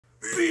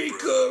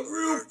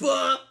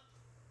Beakaroopa!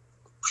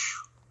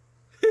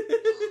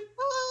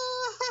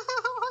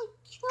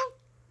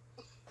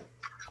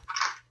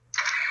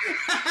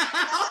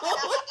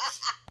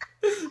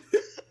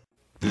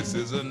 This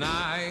is a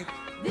night.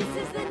 This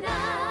is the night.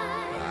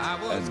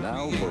 And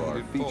now for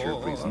our feature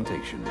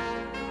presentation.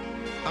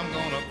 I'm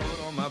gonna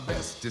put on my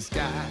best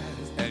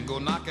disguise and go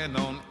knocking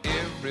on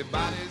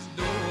everybody's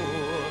door.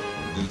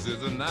 This is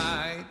the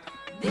night.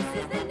 This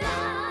is the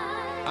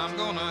night. I'm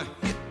gonna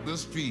hit the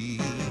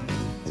street.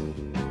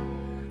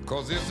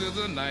 'Cause this is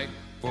the night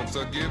folks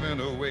are giving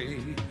away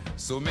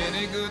so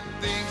many good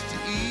things to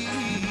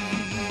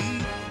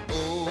eat.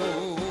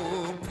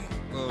 Oh,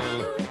 people,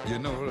 you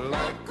know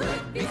life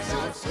could be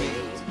so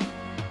sweet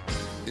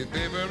if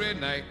every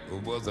night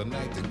was a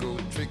night to go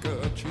trick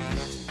or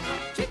treat.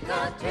 Trick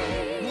or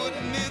treat.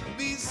 Wouldn't it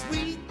be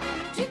sweet?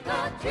 Trick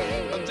or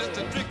treat. Just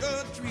a trick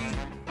or treat.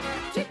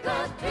 Trick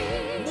or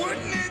treat.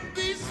 Wouldn't it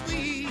be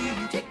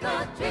sweet? Trick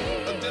or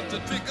treat. Just a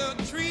trick or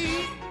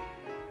treat.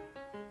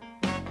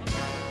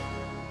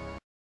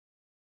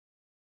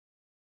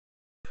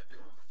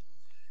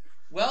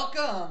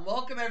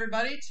 Welcome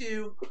everybody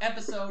to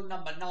episode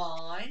number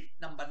 9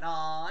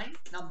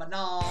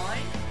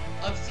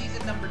 of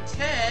season number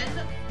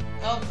 10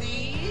 of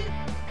the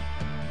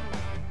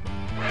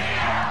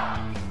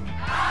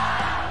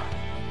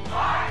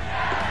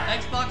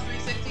Xbox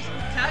 360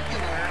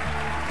 Spooktacular.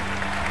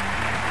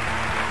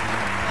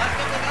 Last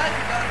couple of nights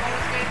we got a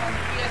bonus game on the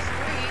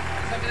PS3.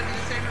 Is that going to be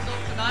the same result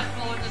tonight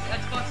following this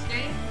Xbox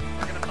game?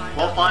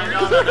 We'll find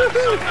out on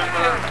episode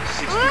number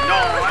 69.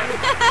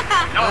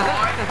 No,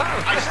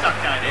 I stuck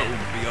that in.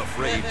 Don't be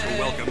afraid to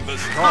welcome the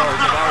stars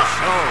of our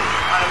show.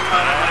 I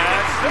wanted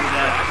to see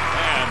that.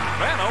 And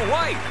Vanna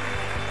White.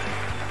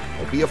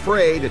 Don't be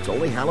afraid, it's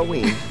only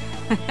Halloween.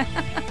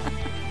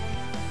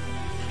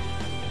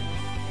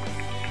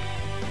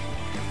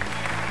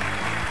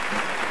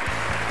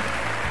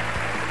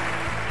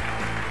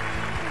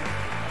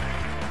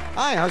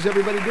 Hi, how's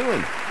everybody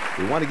doing?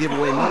 We want to give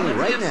away money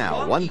right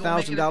now.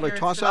 $1,000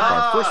 toss-up,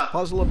 our first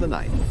puzzle of the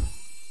night.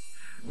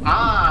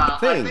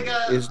 Thing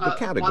is the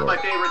category. One of my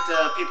favorite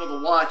people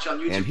to watch on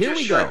YouTube And here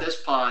just we shred go. this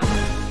pun.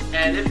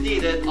 And if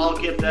needed, I'll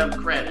give them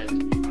credit.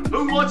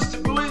 Who wants to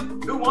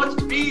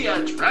be a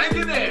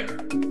Dragonair?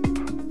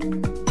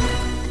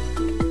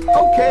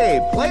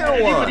 Okay, player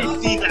one.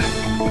 Anybody see that?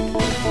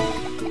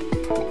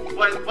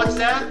 What's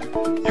that?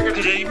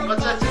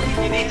 What's that?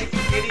 You need to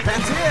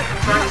That's it.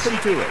 Listen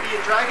to it.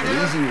 An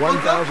easy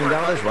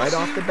 $1,000 right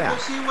off the bat. We'll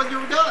see when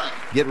you're done.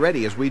 Get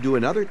ready as we do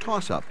another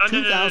toss-up.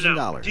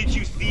 $2,000. Did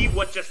you see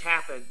what just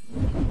happened?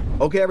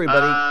 Okay,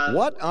 everybody,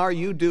 what are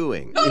you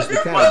doing is the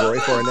category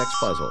for our next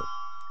puzzle.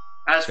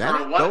 As for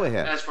Janet, what? go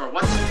ahead. As for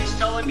what somebody's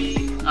telling me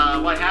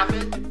what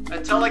happened,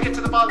 until I get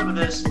to the bottom of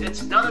this,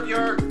 it's none of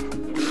your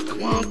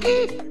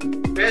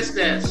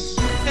business.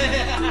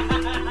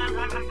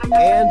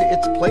 And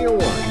it's player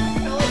one.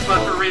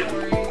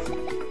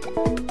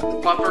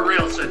 But for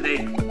real,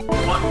 Cindy,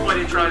 what are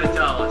you trying to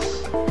tell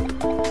us?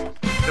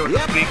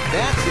 Yep,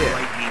 that's it.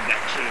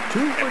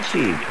 2 for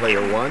 2,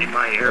 player one.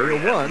 Player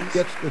one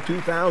gets the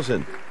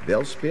 2,000.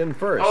 They'll spin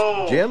first.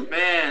 Oh, Jim?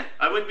 man,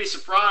 I wouldn't be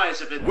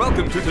surprised if it...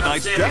 Welcome to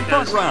tonight's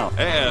Jackpot round.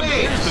 And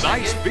here's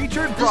tonight's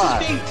featured prize.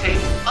 This is being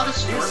taped on a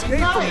stormy Escape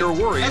night, from your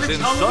worries and it's in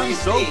Halloween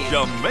sun-soaked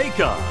themed.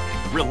 Jamaica.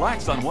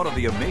 Relax on one of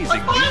the amazing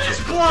My beaches,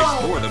 is closed.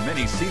 explore the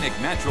many scenic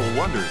natural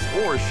wonders,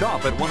 or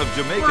shop at one of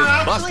We're Jamaica's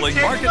actually bustling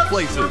taping on a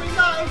marketplaces. stormy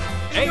night,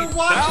 and you're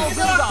watching it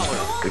on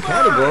 $8,000. The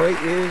category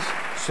is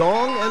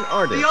song and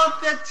artist. The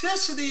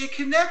authenticity and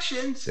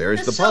connections. There's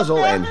is the puzzle,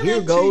 and here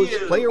self-evident goes to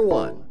you. player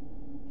one.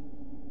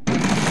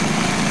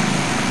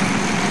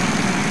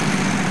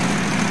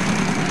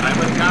 I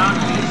would not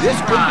be This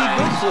could be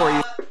good surprised. for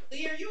you.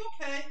 Lee, are you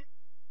okay?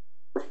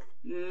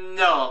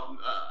 No,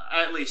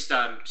 at least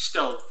I'm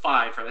still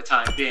fine for the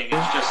time being.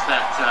 It's just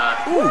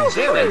that, Ooh,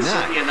 seeing very that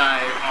nice. Cindy and I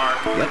are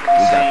Yep, we in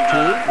the same, got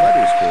 2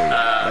 letters for you.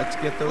 Let's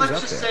get those let's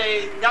up just there.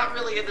 say, not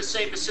really in the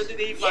same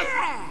vicinity, but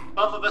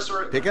both of us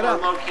are, Pick it are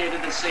up. located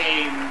in the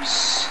same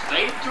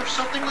state or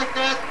something like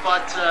that,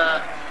 but,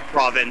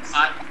 Province.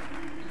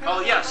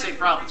 oh yeah, same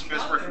province,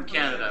 because we're from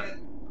Canada.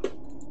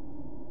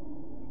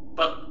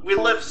 But we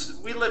live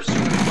super close.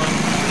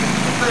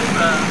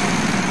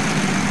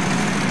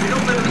 We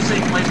don't live in the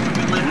same place, but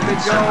we live Keep in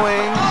it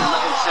going.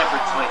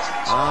 separate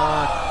places.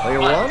 Player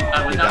But one, I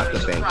would we not got be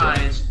the banker.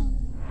 surprised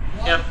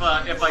if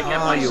I get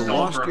my You stone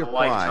lost for your a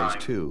prize,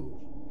 lifetime. too.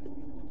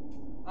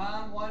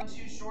 I'm 1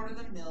 2 short of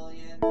the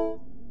million.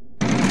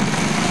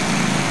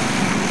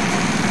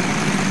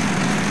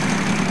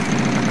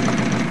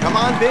 Come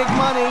on, big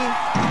money.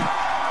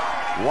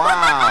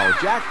 Wow,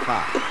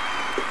 jackpot.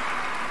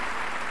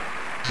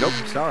 Nope,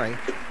 sorry.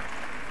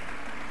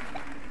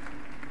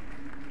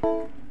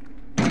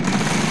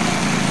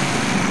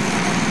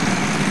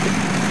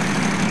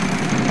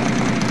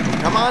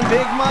 Come on,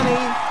 big money.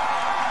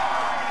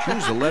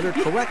 Choose a letter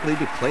correctly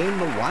to claim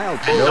the wild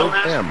And don't code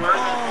ask M. where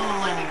that little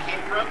lightning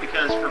came from,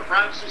 because for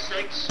privacy's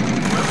sakes, where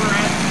we're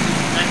at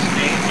is next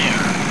day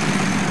there.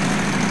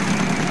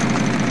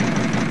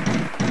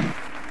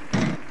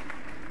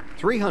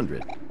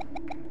 300.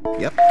 Yep,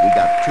 we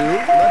got 2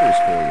 letters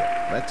for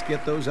you. Let's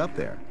get those up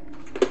there.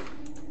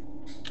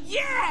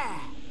 Yeah!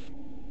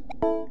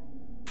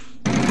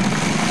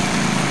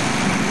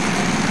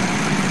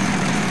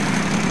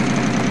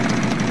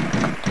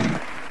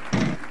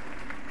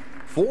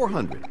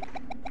 400.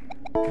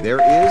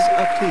 There is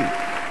a T.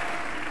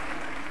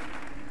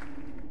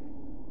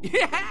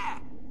 Yeah!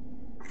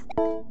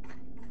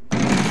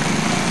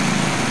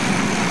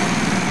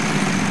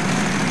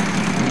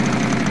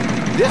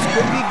 This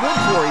could be good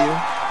for you.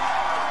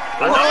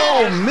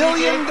 Oh, $1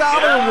 million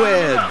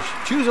wedge.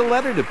 Choose a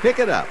letter to pick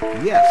it up.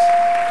 Yes.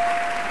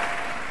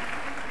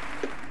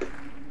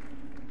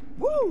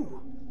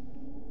 Woo!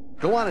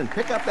 Go on and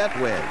pick up that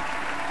wedge.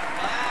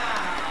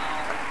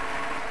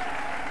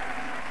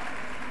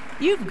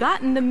 You've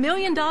gotten the $1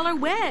 million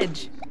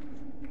wedge.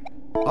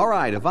 All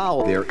right, a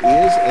vowel. There is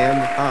an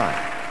I.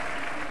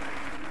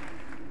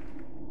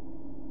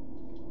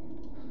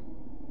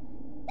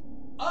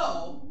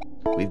 Oh.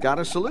 We've got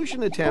a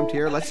solution attempt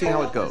here. Let's see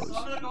how it goes. So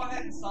I'm gonna go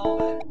ahead and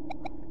solve it.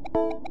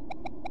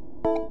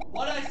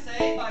 What I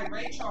Say by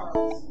Ray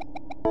Charles.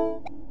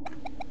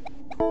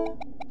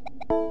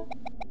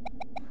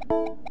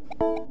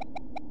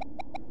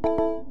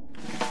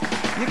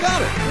 You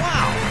got it.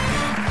 Wow.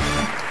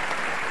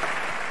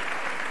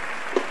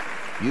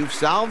 You've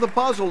solved the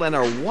puzzle and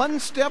are one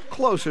step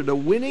closer to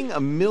winning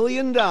 $1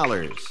 million.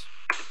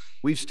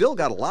 We've still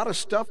got a lot of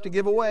stuff to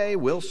give away.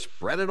 We'll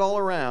spread it all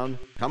around.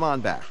 Come on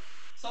back.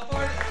 So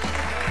far,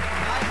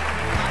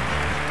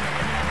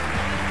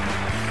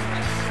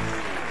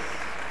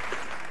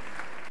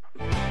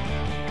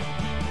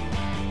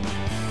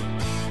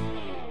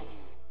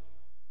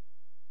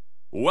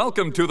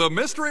 Welcome to the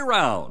mystery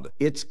round.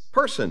 It's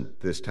person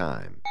this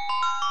time.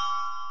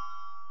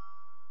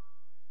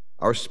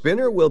 Our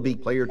spinner will be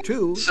player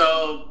 2.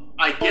 So,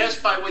 I guess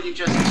by what you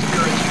just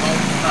experienced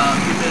a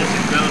few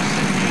minutes ago,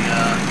 Sydney,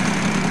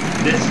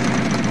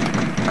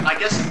 I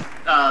guess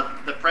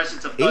the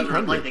presence of thunder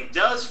and lightning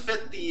does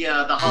fit the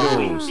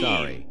Halloween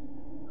theme.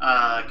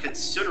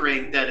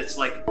 Considering that it's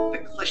like the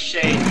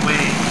cliched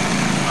way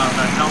of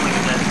telling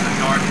that it's the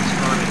dark and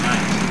stormy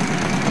night.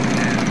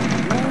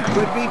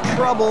 Could be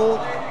trouble.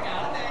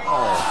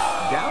 Oh,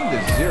 down to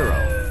 0.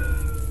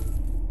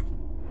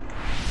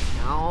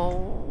 No.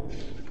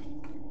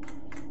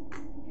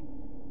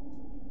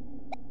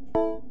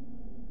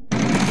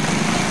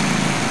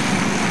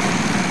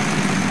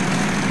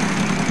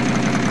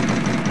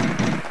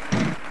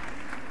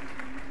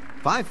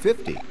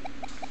 $550.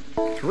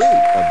 3 of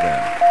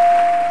them.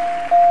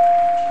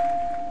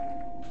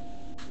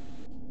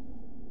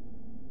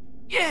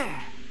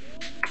 Yeah!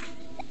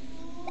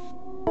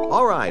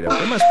 All right,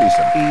 there must be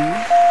some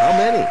E's. How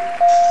many?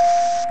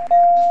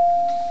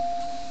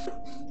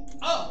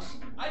 oh,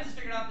 I just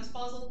figured out this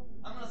puzzle.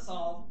 I'm gonna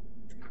solve.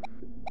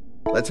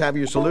 Let's have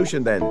your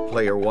solution then,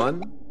 player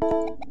 1.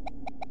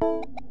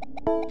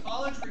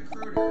 College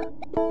recruiter.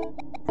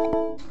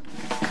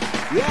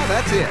 Yeah,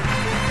 that's it.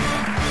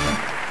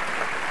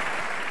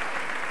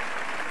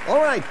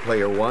 All right,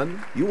 player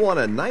 1. You won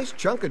a nice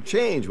chunk of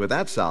change with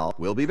that solve.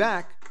 We'll be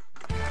back.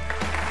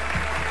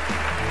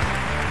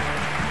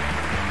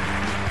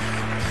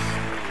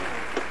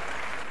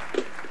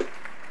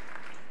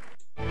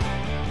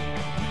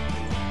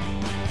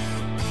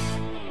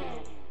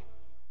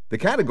 The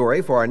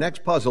category for our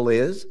next puzzle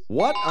is,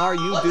 What Are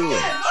You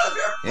Doing?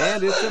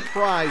 And it's a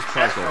prize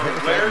puzzle.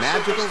 It's a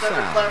magical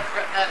sound.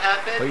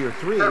 Player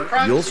 3,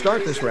 you'll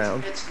start this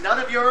round. It's none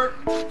of your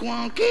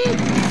Squonky!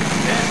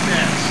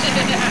 business.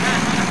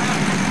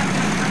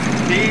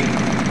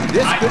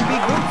 This could be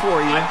good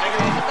for you. I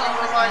figured you could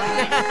realize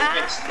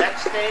it's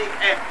next day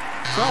and...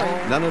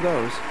 Sorry, none of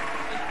those.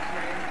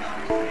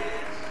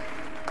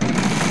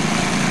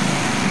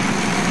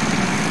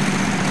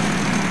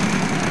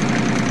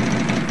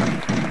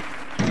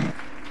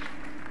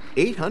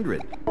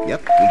 $800.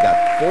 Yep, we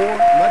got 4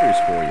 letters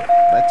for you.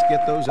 Let's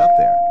get those up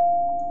there.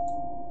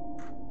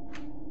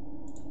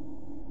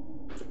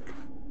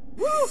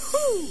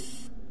 Woohoo!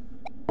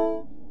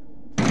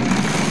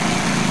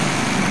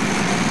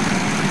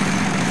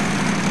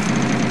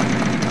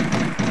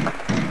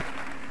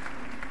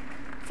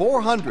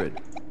 $400.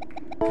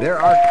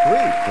 There are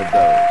 3 of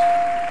those.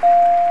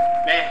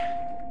 Man,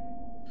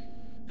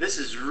 this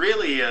is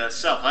really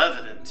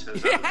self-evident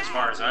as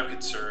far as I'm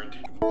concerned.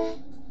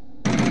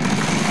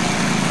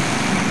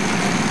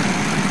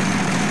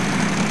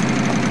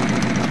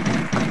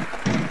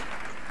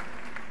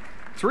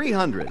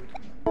 $300.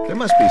 There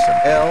must be some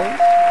L's.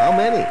 How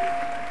many?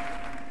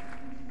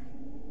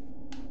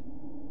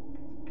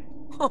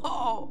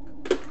 Oh!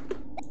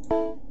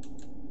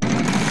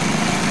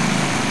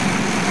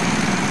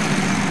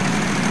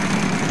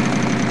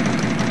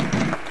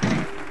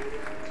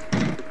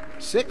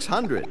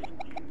 $600.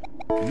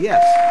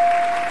 Yes.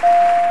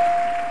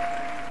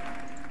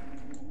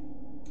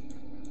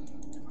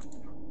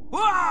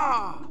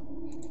 Wah!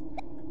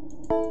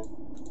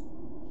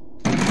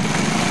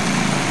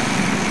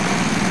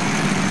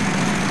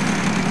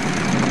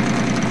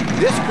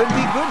 This could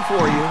be good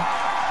for you.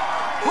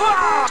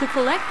 Wah! To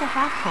collect the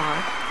half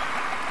car,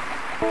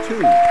 2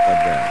 of them.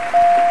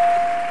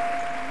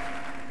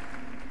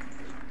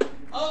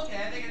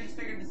 Okay, I think I just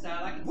figured this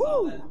out. I can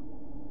solve it.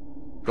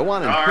 Go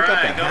on and All pick up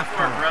right, that go half for it,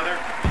 car. brother.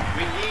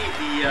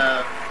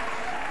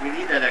 We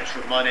need that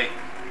extra money.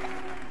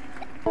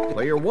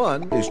 Player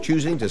 1 is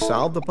choosing to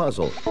solve the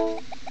puzzle.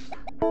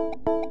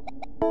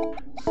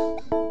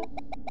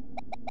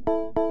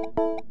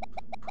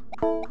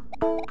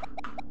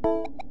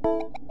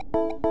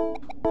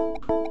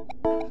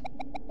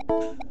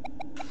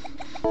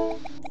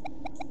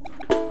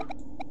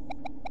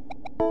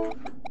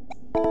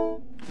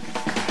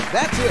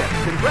 That's it.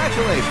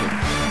 Congratulations.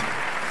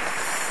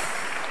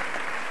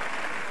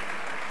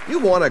 You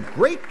won a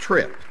great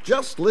trip.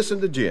 Just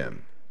listen to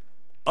Jim.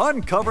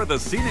 Uncover the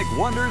scenic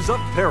wonders of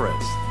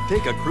Paris.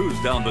 Take a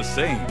cruise down the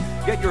Seine.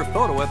 Get your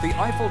photo at the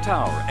Eiffel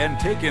Tower and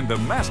take in the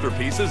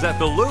masterpieces at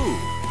the Louvre.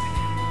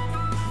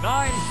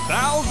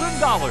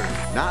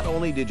 $9,000. Not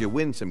only did you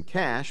win some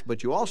cash,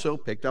 but you also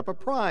picked up a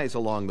prize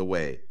along the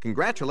way.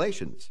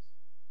 Congratulations.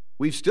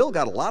 We've still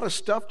got a lot of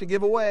stuff to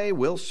give away.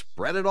 We'll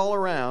spread it all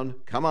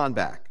around. Come on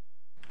back.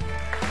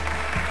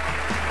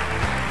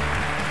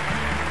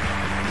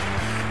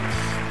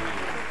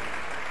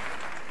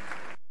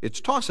 It's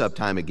toss-up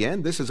time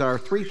again. This is our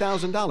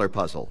 $3,000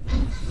 puzzle.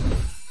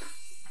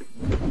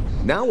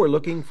 Now we're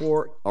looking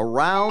for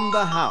Around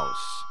the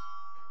House.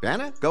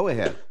 Vanna, go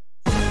ahead.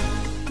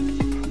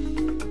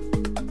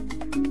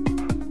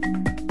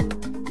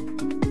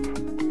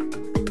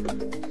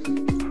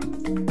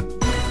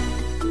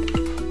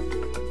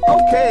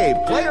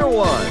 Okay, player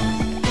 1.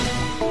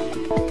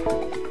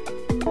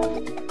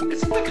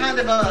 Isn't the kind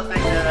of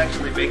thing that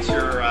actually makes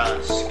your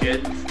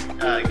skin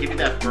give you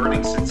that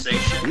burning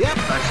sensation? Yep,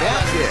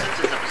 that's it. Since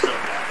this episode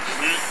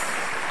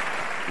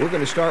We're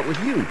going to start with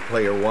you,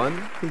 player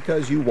 1,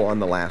 because you won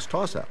the last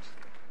toss-up.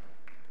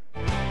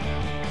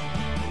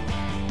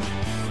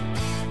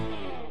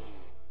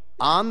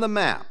 On the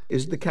map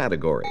is the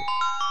category.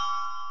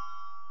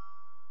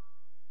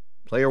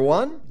 Player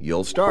 1,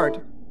 you'll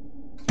start.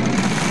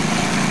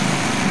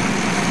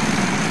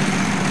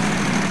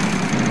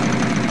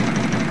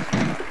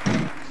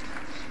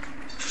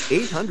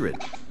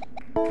 $800.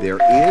 There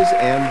is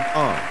an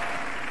on.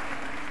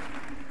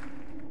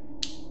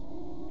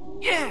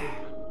 Yeah.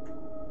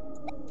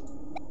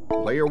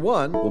 Player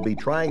 1 will be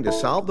trying to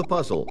solve the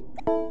puzzle.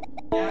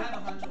 Yeah, I have a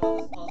hunch of what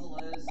this puzzle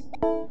is.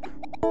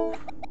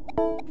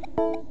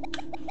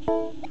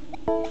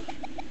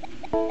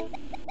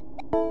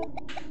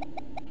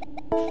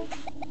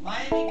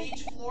 Miami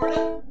Beach,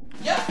 Florida?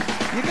 Yep.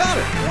 You got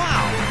it.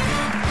 Wow.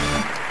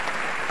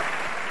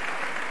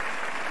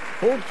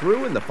 Pulled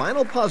through in the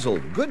final puzzle.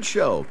 Good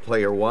show,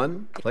 player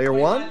 1. Player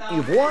 1,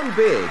 you've won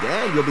big,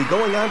 and you'll be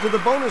going on to the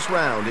bonus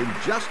round in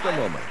just a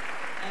moment.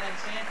 And a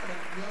chance at $1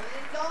 million.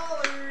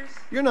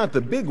 You're not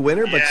the big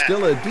winner, but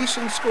still a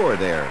decent score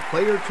there.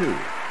 Player 2.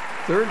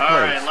 Third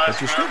place, but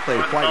you still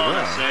played quite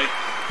well.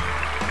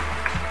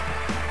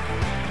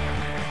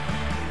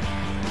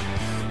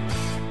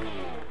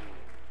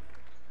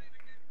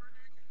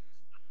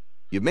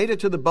 You've made it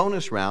to the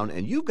bonus round,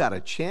 and you've got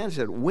a chance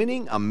at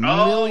winning $1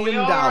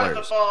 million.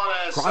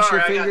 Cross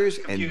your fingers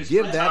and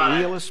give that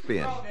wheel a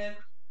spin.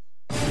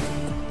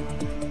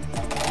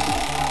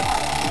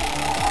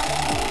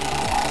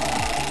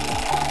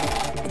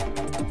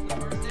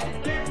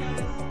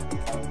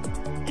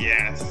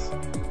 Yes.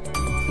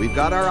 We've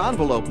got our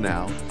envelope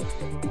now.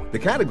 The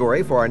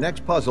category for our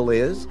next puzzle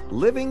is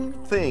Living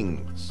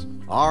Things.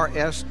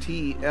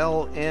 R-S-T-L-N-E.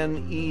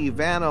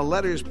 Vanna,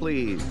 letters,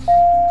 please.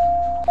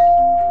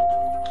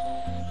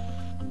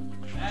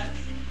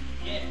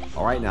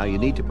 All right, now you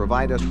need to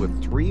provide us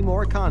with 3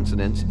 more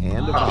consonants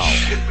and a vowel.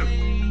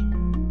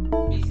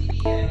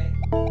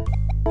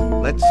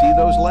 Let's see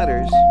those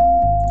letters.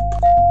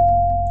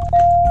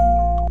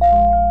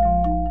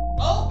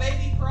 Oh,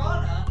 baby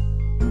piranha.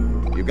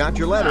 You got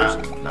your letters.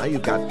 Now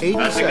you've got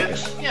 80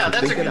 seconds. Yeah, to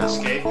that's a think good it out.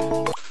 escape.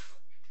 All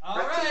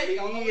right,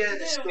 y'all know what to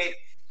do. Escape.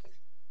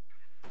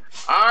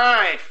 All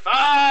right,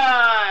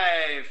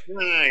 5,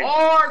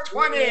 4,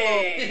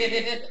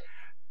 20.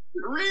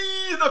 3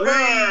 the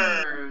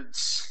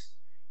birds.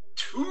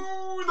 2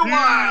 the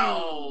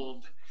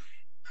wild.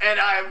 And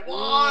I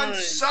won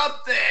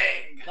something.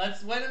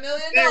 Let's win $1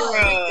 million.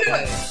 Let's do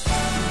it.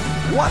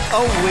 What a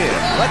win.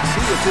 Let's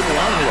see what's in the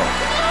envelope.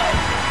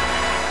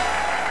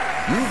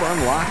 You've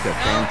unlocked a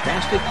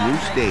fantastic new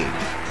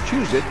stage.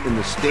 Choose it in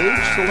the Stage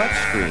Select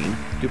screen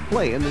to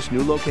play in this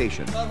new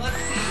location. Well, let's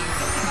see.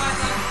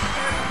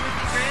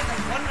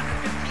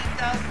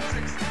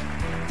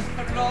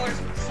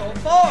 $115,600 so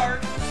far.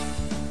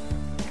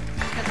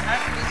 Because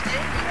after this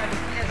game, we have a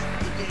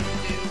PS3 game to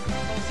do.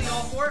 We'll see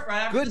all for it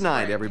right after Good this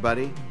night, break.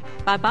 everybody.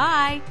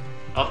 Bye-bye.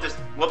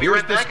 We'll be Here's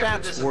right the back stats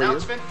after this for you.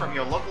 announcement from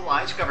your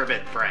localized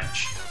government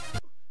branch.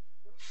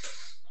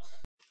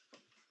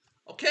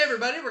 Okay,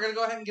 everybody, we're going to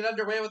go ahead and get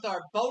underway with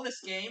our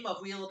bonus game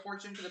of Wheel of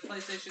Fortune for the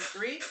PlayStation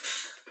 3,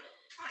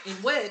 in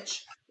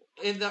which,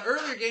 in the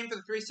earlier game for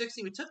the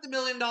 360, we took the $1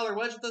 million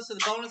wedge with us to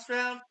the bonus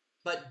round,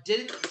 but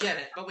didn't get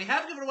it. But we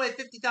have given away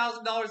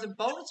 $50,000 in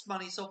bonus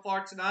money so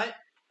far tonight,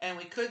 and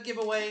we could give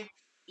away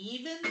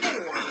even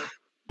more.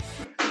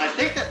 I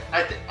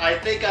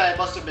think I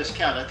must have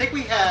miscounted. I think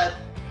we had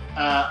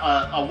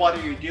a "What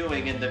are you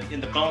doing" in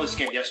the bonus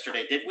game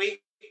yesterday, did we?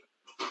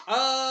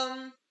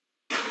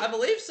 I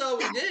believe so.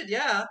 We did,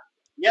 yeah.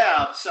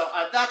 Yeah. So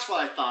that's what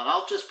I thought.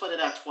 I'll just put it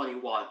at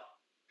 21.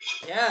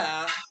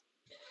 Yeah.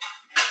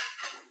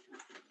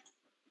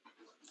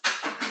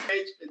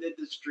 In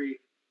industry.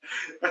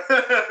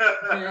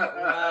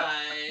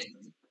 Right.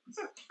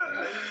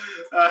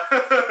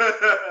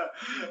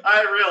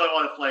 I really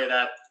want to play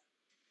that.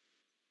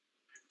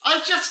 I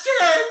just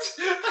did!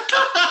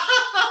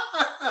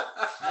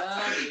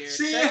 Oh, dear.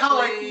 See Check,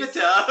 how please. I get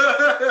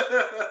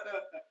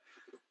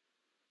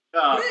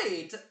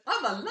Great.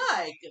 I'm a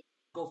like.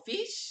 Go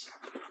fish.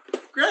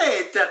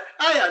 Great!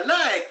 I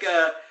like.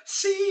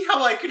 See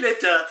how I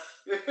glitter.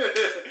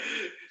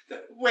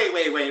 Wait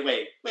a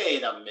minute.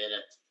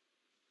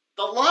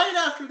 The line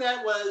after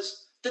that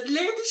was, "The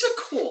ladies are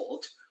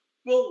cold.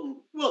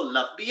 Will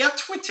love me on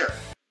Twitter."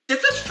 Did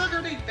this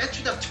trigger the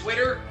invention of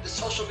Twitter, the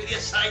social media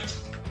site?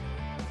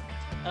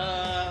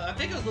 I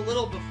think it was a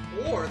little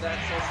before that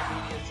social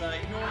media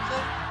site. You know what I'm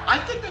saying? I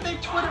think the name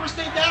Twitter was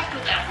named after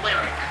that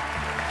lyric.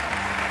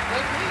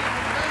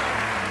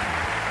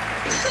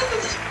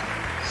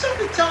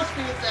 Something tells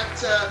me that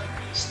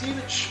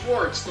Steven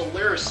Schwartz, the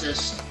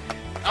lyricist,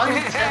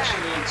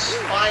 unintentionally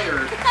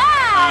inspired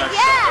somebody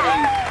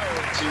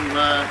to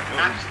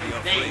actually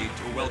name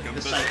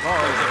the site as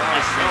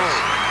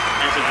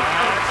a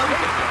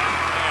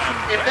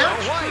If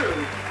that's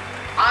true,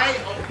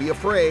 Don't be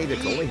afraid,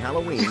 it's only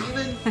Halloween.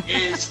 Steven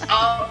is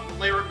a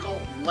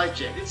lyrical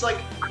legend. It's like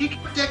he can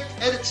predict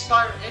and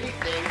inspire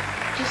anything,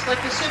 just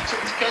like the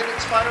Simpsons can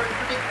inspire and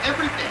predict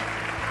everything.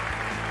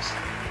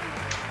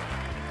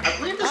 I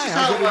believe this is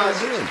how it was.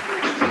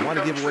 I want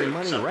to give away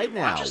money right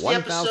now.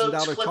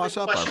 $1,000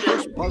 toss-up, our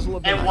first puzzle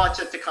of the and night. wants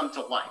it to come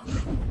to life.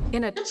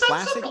 In a It's that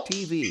Classic simple.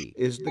 TV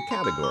is the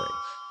category.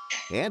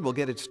 And we'll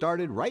get it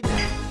started right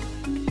now.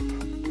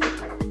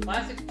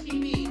 Classic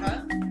TV,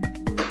 huh?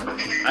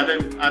 I've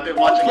been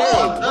watching Okay,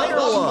 all of player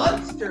those. one.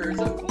 Monsters,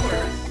 of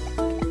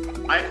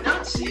course. I've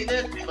not seen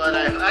it, but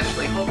I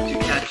actually hope to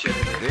catch it.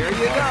 There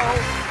you go.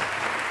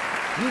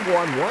 You've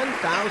won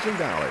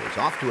 $1,000.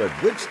 Off to a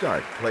good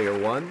start, player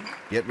one.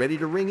 Get ready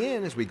to ring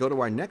in as we go to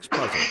our next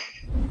puzzle.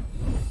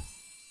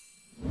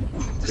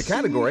 The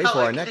category for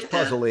our next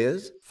puzzle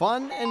is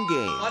Fun and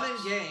Games. Fun and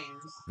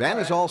games. Van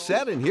is all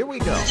set, and here we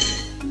go.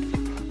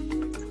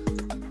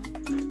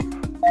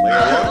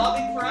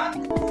 Loving for us?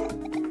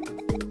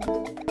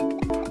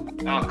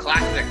 Oh,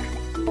 classic.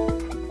 Who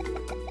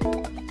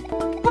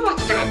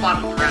wants to take a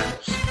bottle of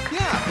Rattles?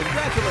 Yeah,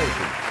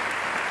 congratulations.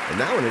 And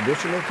now an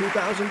additional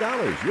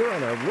 $2,000. You're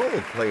on a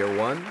roll, player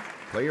one.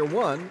 Player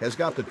one has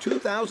got the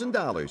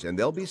 $2,000, and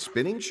they'll be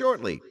spinning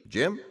shortly.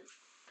 Jim?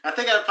 I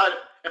think if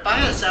I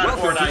had a soundboard,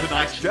 Welcome to I'd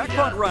tonight's actually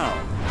jackpot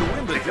round. To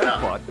win the pick it up.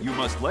 jackpot, you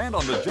must land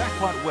on the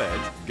jackpot wedge,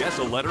 guess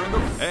a letter in the...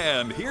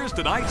 And here's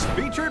tonight's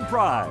featured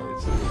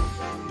prize.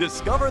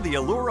 Discover the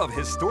allure of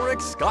historic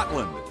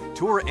Scotland.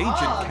 Tour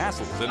ancient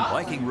castles and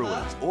Viking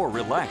ruins, or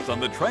relax on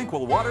the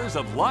tranquil waters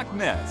of Loch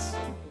Ness.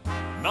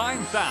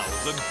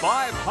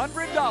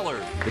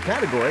 $9,500. The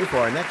category for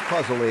our next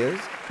puzzle is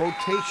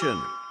Quotation.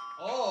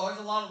 Oh, there's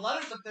a lot of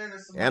letters up there.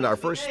 There's some And our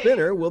letters to first be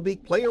spinner will be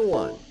player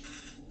one.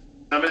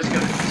 Somebody's gonna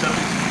be so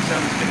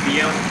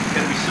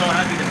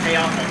happy to pay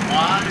off a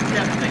lot of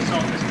debt if they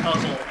solve this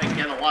puzzle and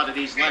get a lot of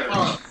these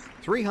letters.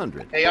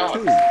 300. Hey, Alex. 2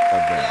 of them.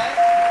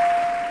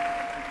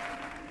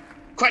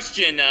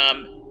 Question.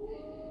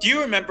 Do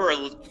you remember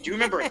a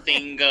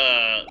thing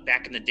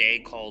back in the day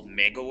called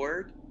Mega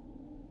Word?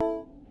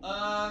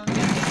 I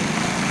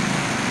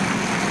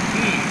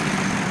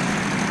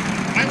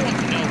want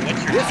to know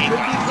what's your This take could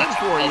on be good such a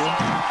for you.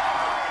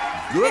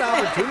 puzzle. Good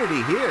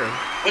opportunity here.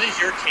 What is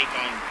your take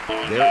on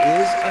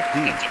There is a such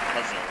thief. a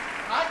puzzle?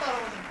 I thought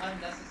it was an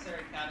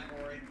unnecessary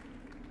category.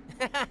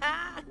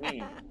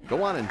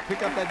 Go on and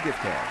pick up that gift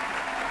card.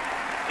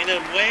 In a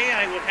way,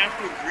 I would have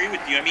to agree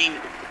with you. I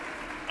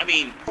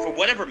mean, for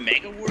whatever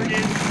Mega Word is, what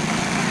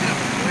kind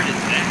of word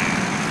is that?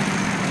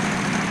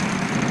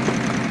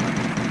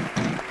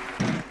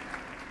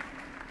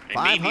 They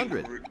may be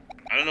 500.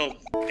 I don't know.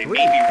 They Three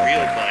may be of real,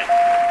 them. but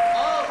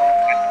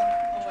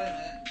Wait a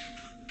minute.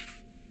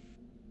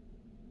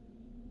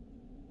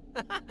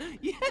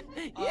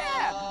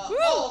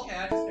 Oh, okay,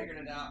 I just figured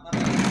it out.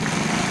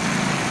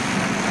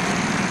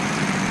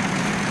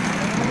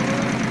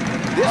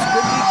 This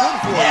could be good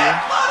for you.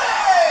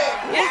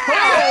 Oh,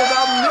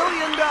 the $1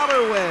 million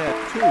win.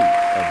 2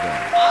 of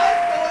them. I'm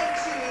going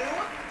to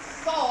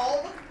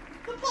solve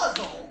the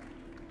puzzle.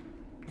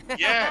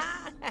 yes.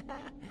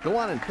 Go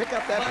on and pick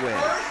up that But win.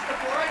 first,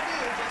 before I do,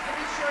 just to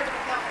be sure to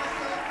protect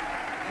myself,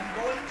 I'm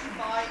going to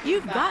buy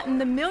You've gotten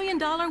the $1 million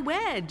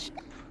wedge.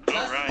 All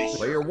right.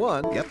 Player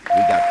one. Yep,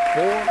 we got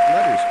 4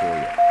 letters for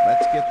you.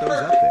 Let's get those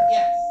up there.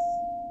 Yes.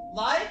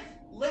 Life,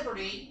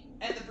 liberty,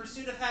 and the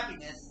pursuit of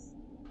happiness.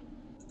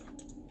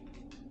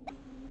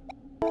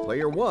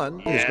 Player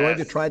 1 is going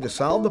to try to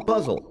solve the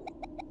puzzle.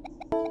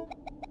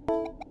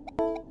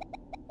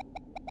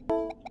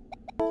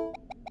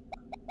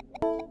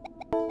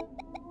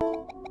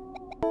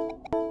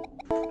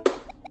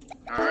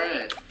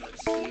 Alright,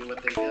 let's see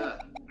what they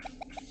got.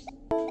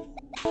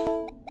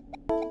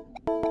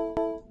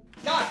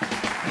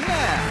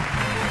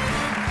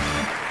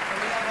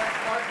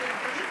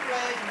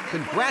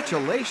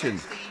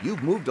 Congratulations!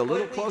 You've moved a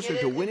little closer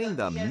to winning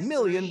the $1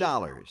 million.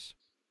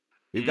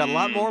 We've got a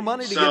lot more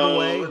money to give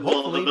away,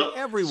 hopefully to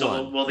everyone.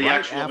 So will the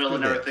actual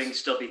millionaire thing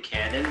still be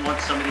canon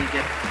once we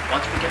get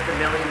the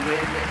million win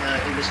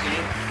in this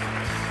game?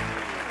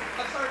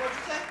 I'm sorry, what'd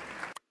you say?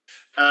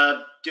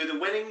 Do the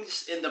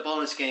winnings in the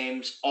bonus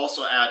games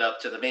also add up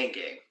to the main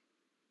game?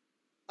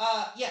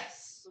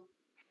 Yes.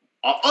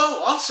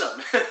 Oh, awesome!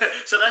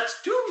 So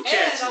that's 2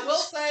 chances. And I will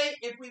say,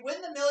 if we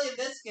win the million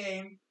this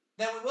game,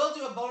 then we will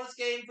do a bonus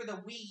game for the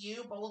Wii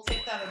U, but we'll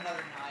take that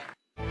another night.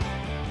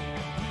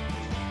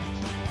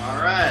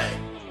 Alright.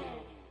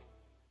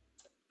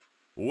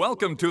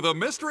 Welcome to the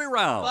mystery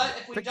round. But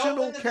if we don't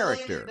Fictional win the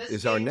character this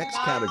is our game, next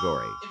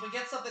category. If we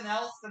get something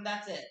else, then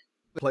that's it.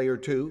 Player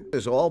 2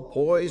 is all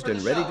poised For the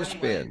and ready show, to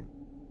spin.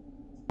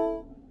 Keep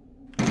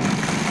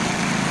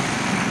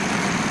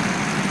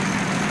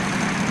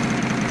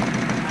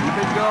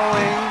it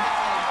going.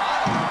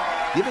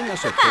 Giving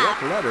us a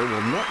correct letter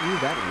will net you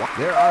that one.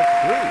 There are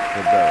 3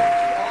 of those.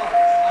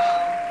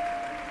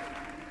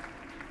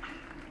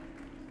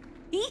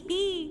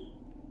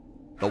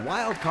 The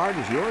wild card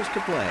is yours to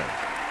play.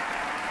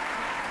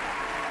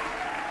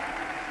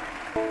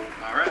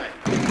 Alright.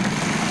 You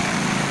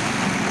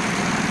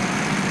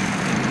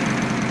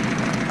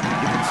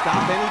can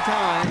stop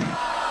anytime.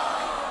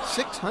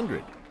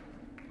 600.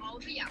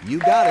 You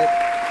got it.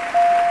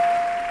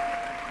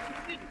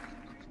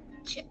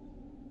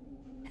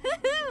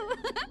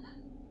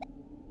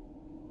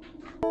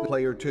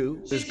 Player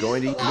 2 is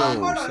going to...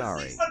 No,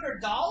 sorry.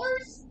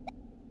 $600?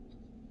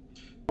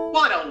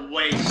 What a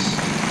waste!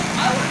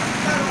 I would have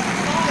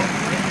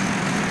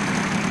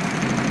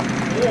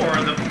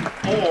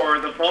Or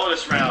the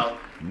bonus round.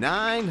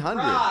 900.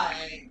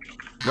 Right.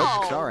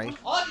 Nope, sorry.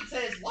 All I can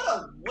say is, what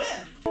a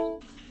win!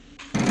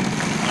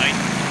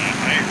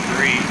 I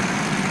agree.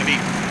 I mean,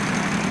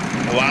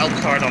 a wild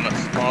card on a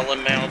small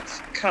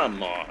amount?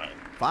 Come on.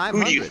 500.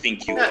 Who do you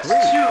think you That's are?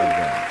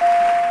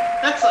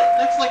 That's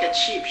like a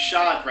cheap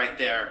shot right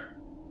there.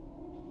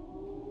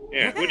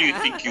 Yeah, who do you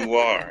think you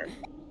are?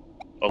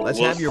 Let's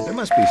have your... There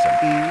must be some.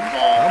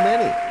 How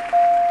many?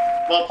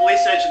 Well,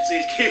 police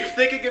agencies keep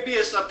thinking it could be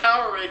a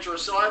Power Ranger,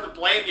 so I have to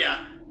blame ya.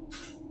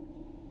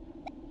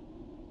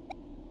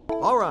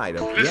 All right.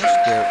 Yes,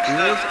 there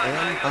is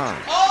an on.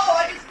 Oh,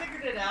 I just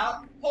figured it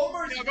out.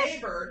 Homer's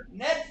neighbor,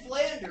 Ned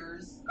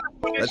Flanders.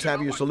 Let's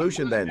have your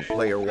solution then,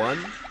 Player 1.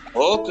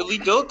 Okily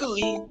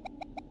dokily.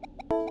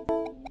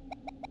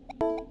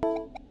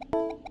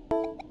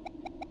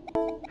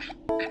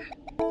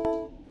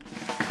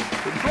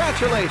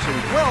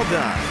 Congratulations, well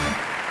done.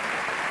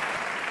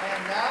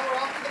 And now we're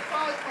off to the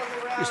prize puzzle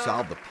round. You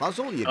solved the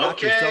puzzle, you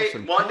got yourself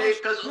some one day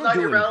cash. puzzle You're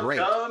doing round great.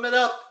 coming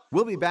up.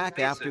 We'll be back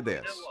after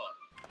this.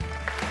 You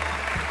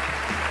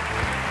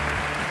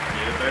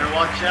better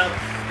watch out,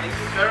 and you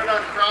better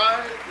not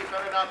cry, you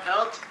better not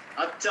pout.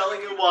 I'm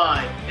telling you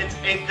why. It's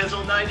 8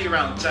 Pizzle 90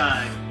 round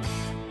time.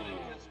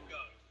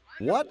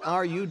 What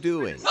are you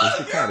doing is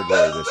the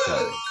category this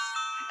time.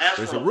 As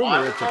There's for a rumor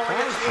why it's a we're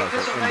calling prize it puzzle, 8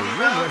 Pizzle and the 90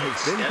 rumor round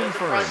has been instead of the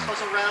prize confirmed.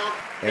 puzzle round,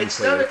 And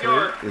instead Player of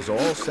your 3 is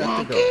all set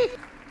to go.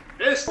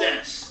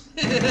 business.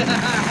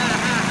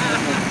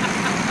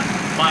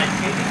 By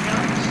taking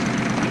counts,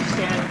 we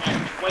stand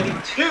at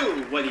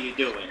 22. What are you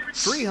doing?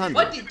 300.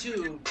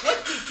 22.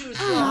 22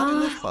 strong. Not in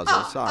this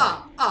puzzle,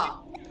 sorry.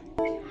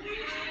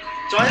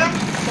 So I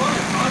actually saw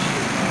your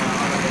costume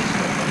on a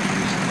Facebook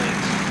recently.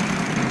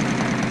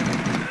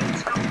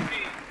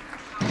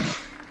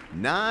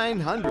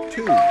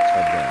 902 of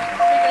them.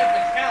 Speaking of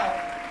the count,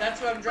 that's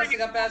what I'm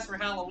dressing up as for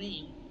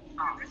Halloween.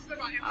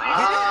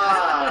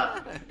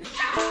 Ah!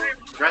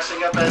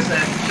 Dressing up as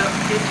that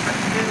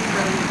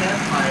kid-friendly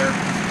vampire to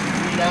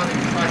read out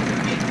and try to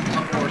make a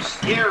more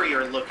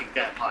scarier looking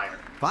vampire.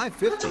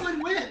 550. That's a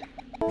win-win.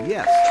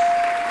 Yes.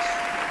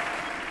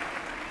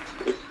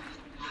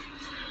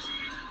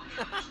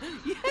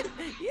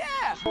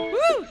 Yeah!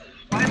 Woo!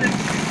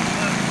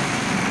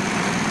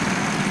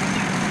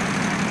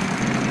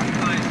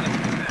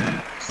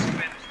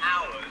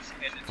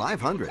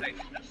 500.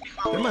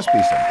 There must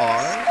be some.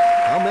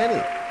 How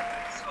many?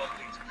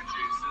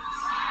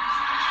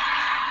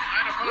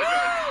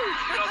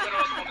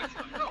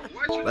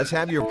 Let's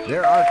have your...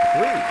 There are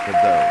 3 of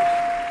those.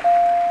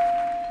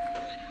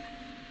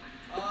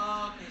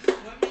 Okay,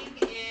 swimming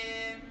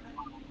in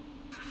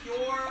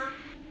pure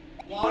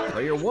water.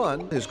 Player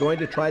 1 is going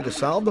to try to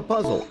solve the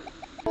puzzle.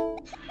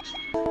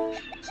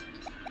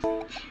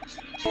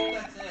 That's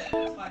it.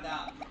 Let's find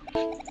out.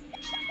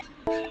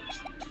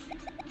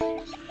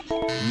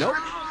 Nope.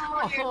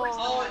 Oh,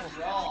 it's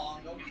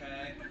wrong.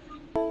 Okay.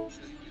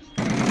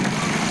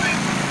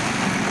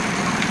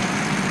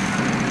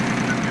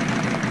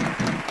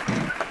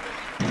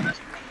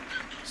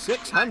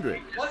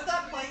 600. What's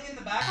that playing in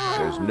the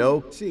background? There's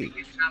no C.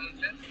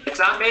 It's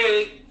not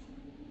me.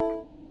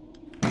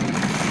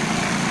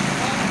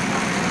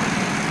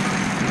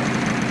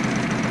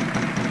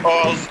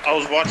 Oh, I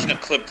was watching a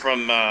clip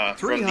from the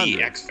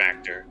 300. X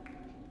Factor.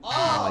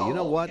 Oh, You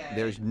know what? okay.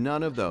 There's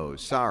none of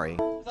those. Sorry.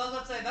 So I was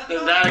about to say, that's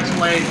And not- that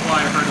explains why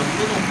I heard a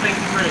little faint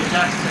British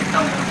accent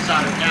coming from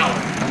Side of Tower.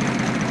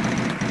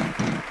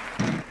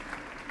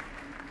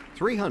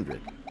 300.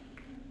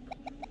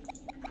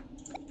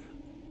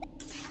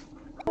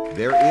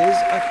 There is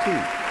a T.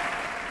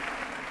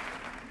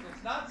 So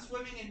it's not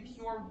swimming in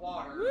pure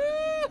water.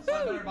 So I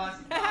better buy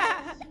some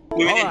bottles.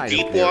 Moving All in right,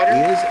 deep there water?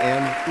 is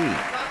an It's E. not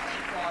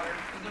deep water,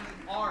 because there's an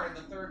R in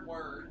the third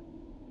word.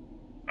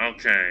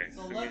 Okay.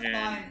 So let's buy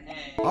an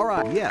A. All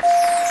right, yes.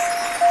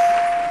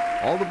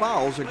 All the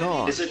vowels are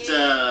gone. Is it,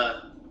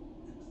 I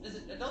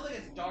don't think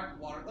it's dark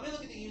water. Let me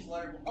look at the used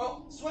letter.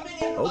 Oh, swimming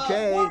in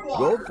Okay, warm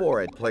go water.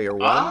 for it, player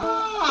one.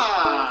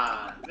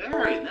 Ah,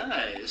 very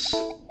nice.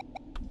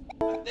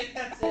 I think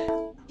that's it.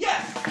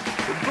 Yes!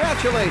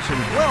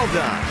 Congratulations, well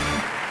done.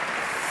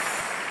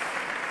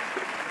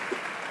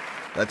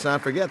 Let's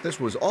not forget this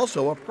was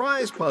also a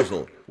prize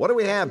puzzle. What do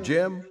we have,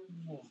 Jim?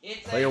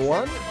 It's Player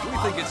one? We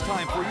think it's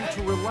time for you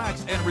to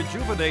relax and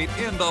rejuvenate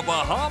in the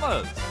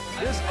Bahamas.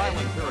 This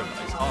island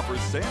paradise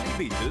offers sandy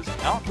beaches,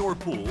 outdoor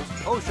pools,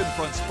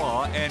 oceanfront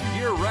spa, and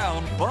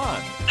year-round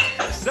fun.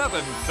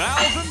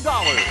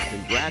 $7,000.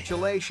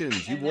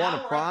 Congratulations, you've won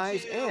a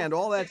prize and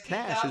all that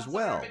cash as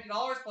well.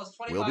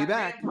 We'll be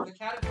back.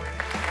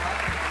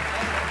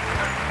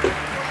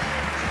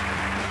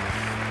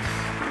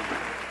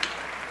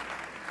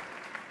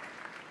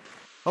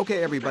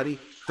 Okay, everybody,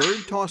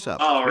 third toss-up,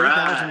 All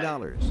right.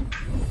 $3,000.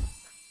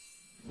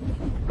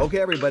 Okay,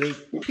 everybody,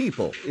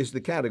 people is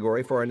the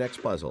category for our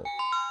next puzzle.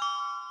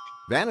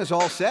 Vanna's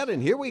all set,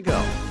 and here we go.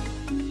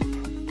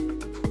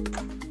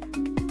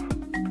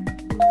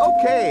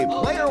 Okay,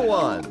 player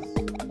one.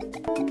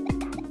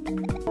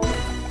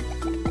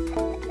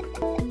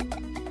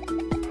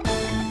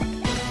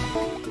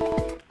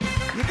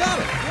 You got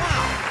it,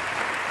 wow.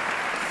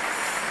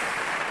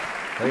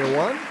 Player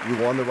one, you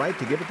won the right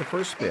to give it the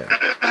first spin.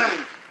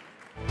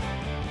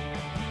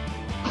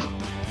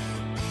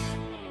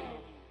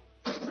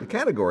 The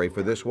category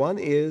for this one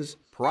is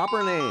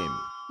proper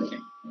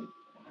name.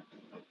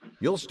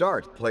 You'll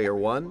start, player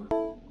one.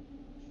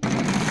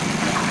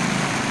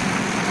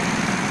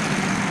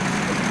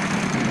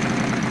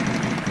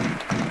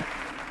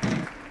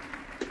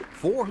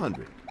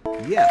 $400.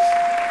 Yes.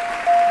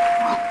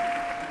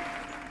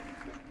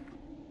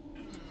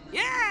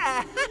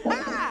 Yeah!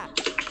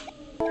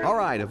 All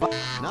right,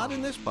 not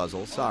in this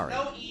puzzle, sorry.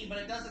 No E, but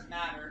it doesn't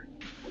matter.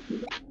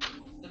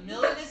 The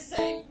million is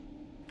safe.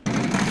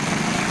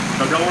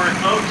 So don't worry,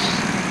 folks.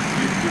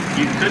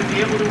 You could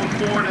be able to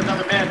afford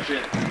another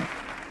mansion,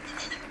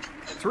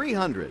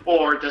 300.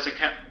 or does a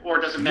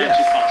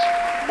mansion cost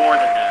more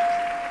than that?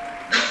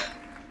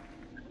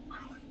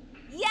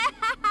 Yeah!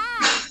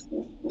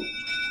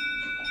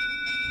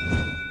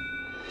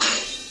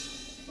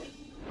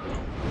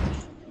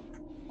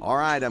 All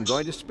right, I'm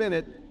going to spin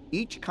it.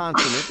 Each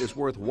consonant is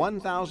worth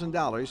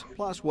 $1,000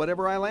 plus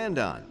whatever I land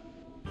on.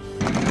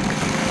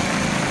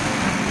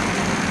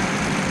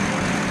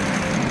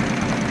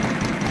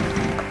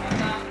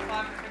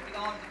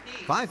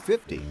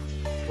 $550.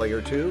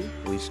 Player two,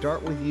 we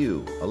start with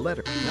you. A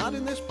letter. Not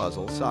in this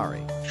puzzle,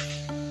 sorry.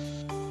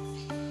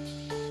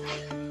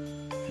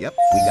 Yep,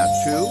 we got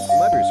 2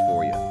 letters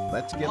for you.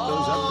 Let's get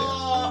those up there.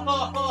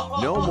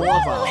 No more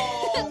vowels.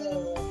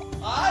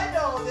 I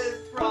know this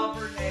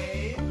proper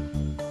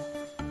name.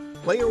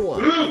 Player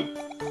one.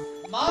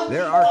 Monkey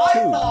There are 2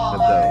 of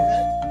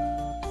those.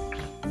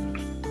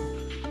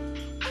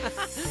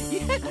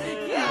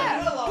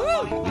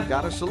 Yeah. We've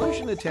got a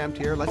solution attempt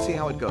here. Let's see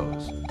how it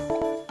goes. You've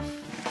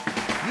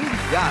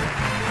got it.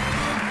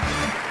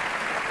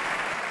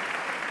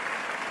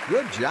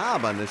 Good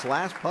job on this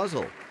last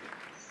puzzle.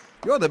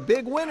 You're the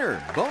big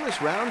winner.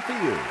 Bonus round for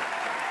you.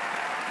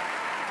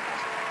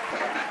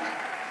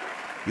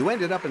 You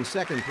ended up in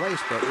second place,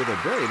 but with a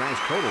very nice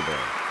total there.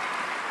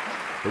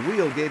 The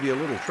wheel gave you a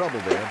little trouble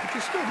there, but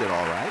you still did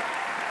all right.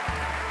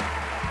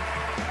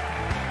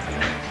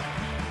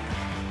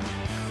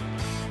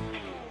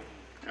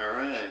 All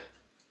right.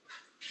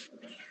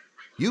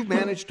 You've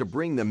managed to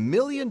bring the $1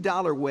 million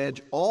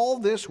wedge all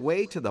this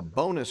way to the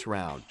bonus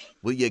round.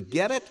 Will you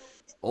get it?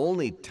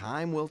 Only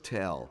time will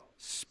tell.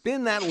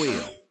 Spin that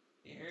wheel.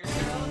 Here goes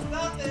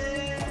nothing.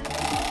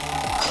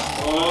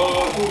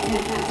 Oh,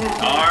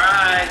 all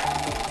right.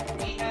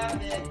 We have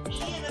the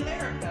E in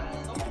America.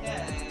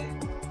 Okay.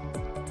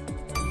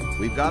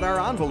 We've got our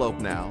envelope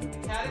now. The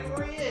The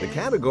category is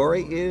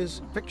category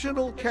is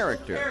fictional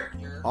character.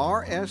 character.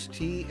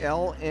 R-S-T-L-N-E.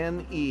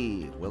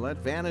 We'll let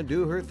Vanna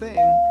do her thing.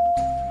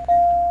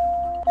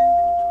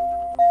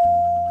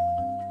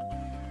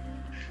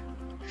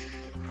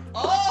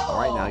 Oh! All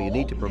right, now you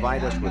need to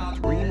provide us with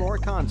 3 more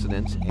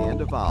consonants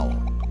and a vowel.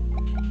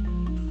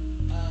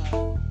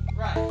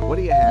 Right. What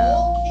do you have?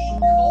 Old King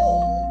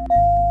Cole.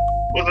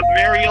 With a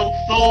merry old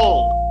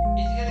soul.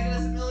 Is he gonna get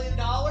us $1 million?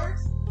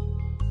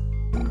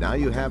 Now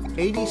you have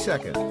 80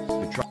 seconds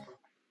to try.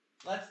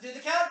 Let's do the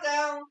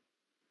countdown.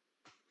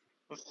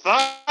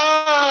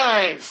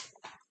 5,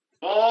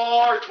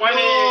 4,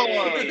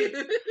 20, 3,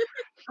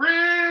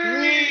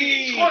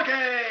 3,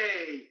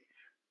 20,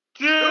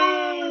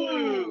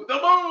 2, the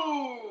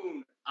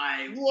moon.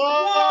 I 1.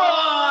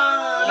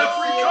 won a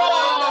free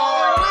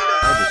car.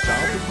 Time to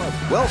solve the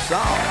puzzle. Well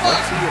solved.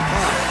 Let's see your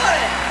pop.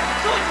 Got it.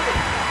 Told you.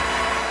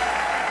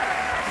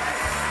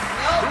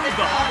 No, Who's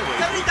the highway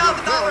it's with your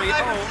 $70,000 very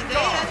ride from own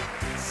Sedan.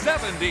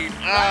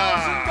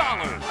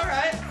 $70,000. All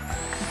right.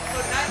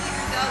 So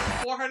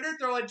 93,400.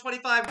 Throw in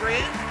 25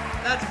 grand.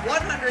 That's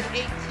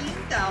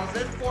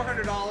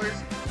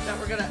 $118,400 that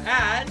we're gonna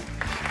add.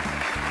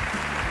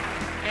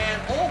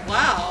 And oh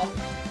wow,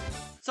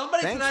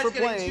 somebody Thanks tonight's for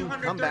getting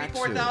playing. Come back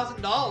soon.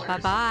 $234,000.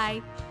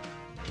 Bye-bye.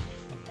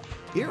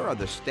 Here are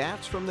the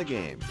stats from the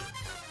game.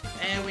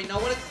 And we know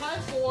what it's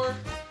time for.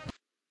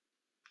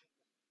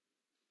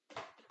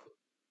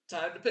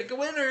 Time to pick a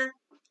winner.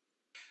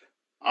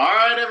 All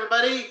right,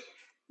 everybody.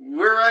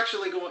 We're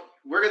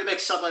going to make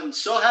someone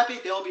so happy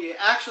they'll be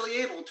actually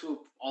able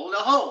to own a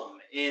home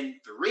in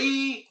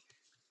 3,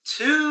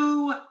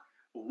 2,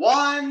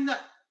 1.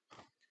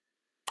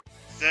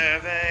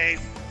 Survey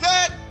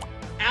set.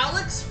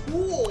 Alex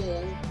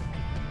Fool.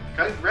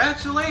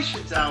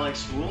 Congratulations,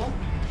 Alex Fool.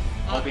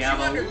 Hope you have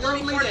a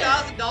lovely day.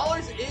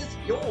 $234,000 is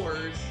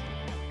yours.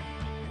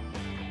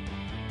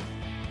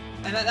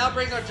 And that now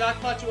brings our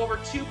jackpot to over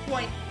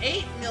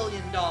 $2.8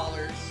 million.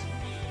 Can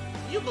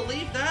you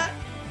believe that?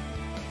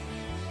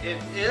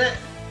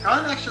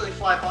 Time actually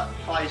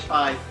flies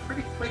by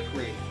pretty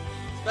quickly.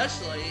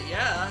 Especially,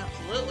 yeah,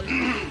 absolutely.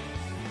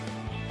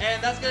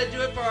 And that's going to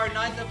do it for our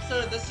 9th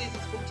episode of this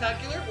season's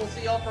Spooktacular. We'll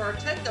see y'all for our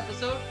 10th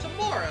episode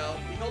tomorrow.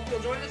 We hope you'll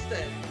join us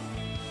then.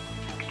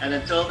 And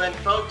until then,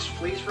 folks,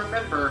 please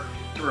remember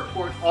to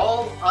report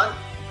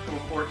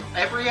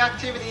every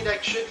activity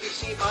that should be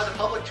seen by the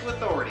public to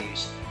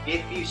authorities.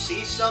 If you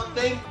see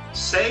something,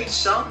 say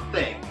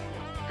something.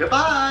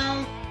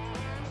 Goodbye!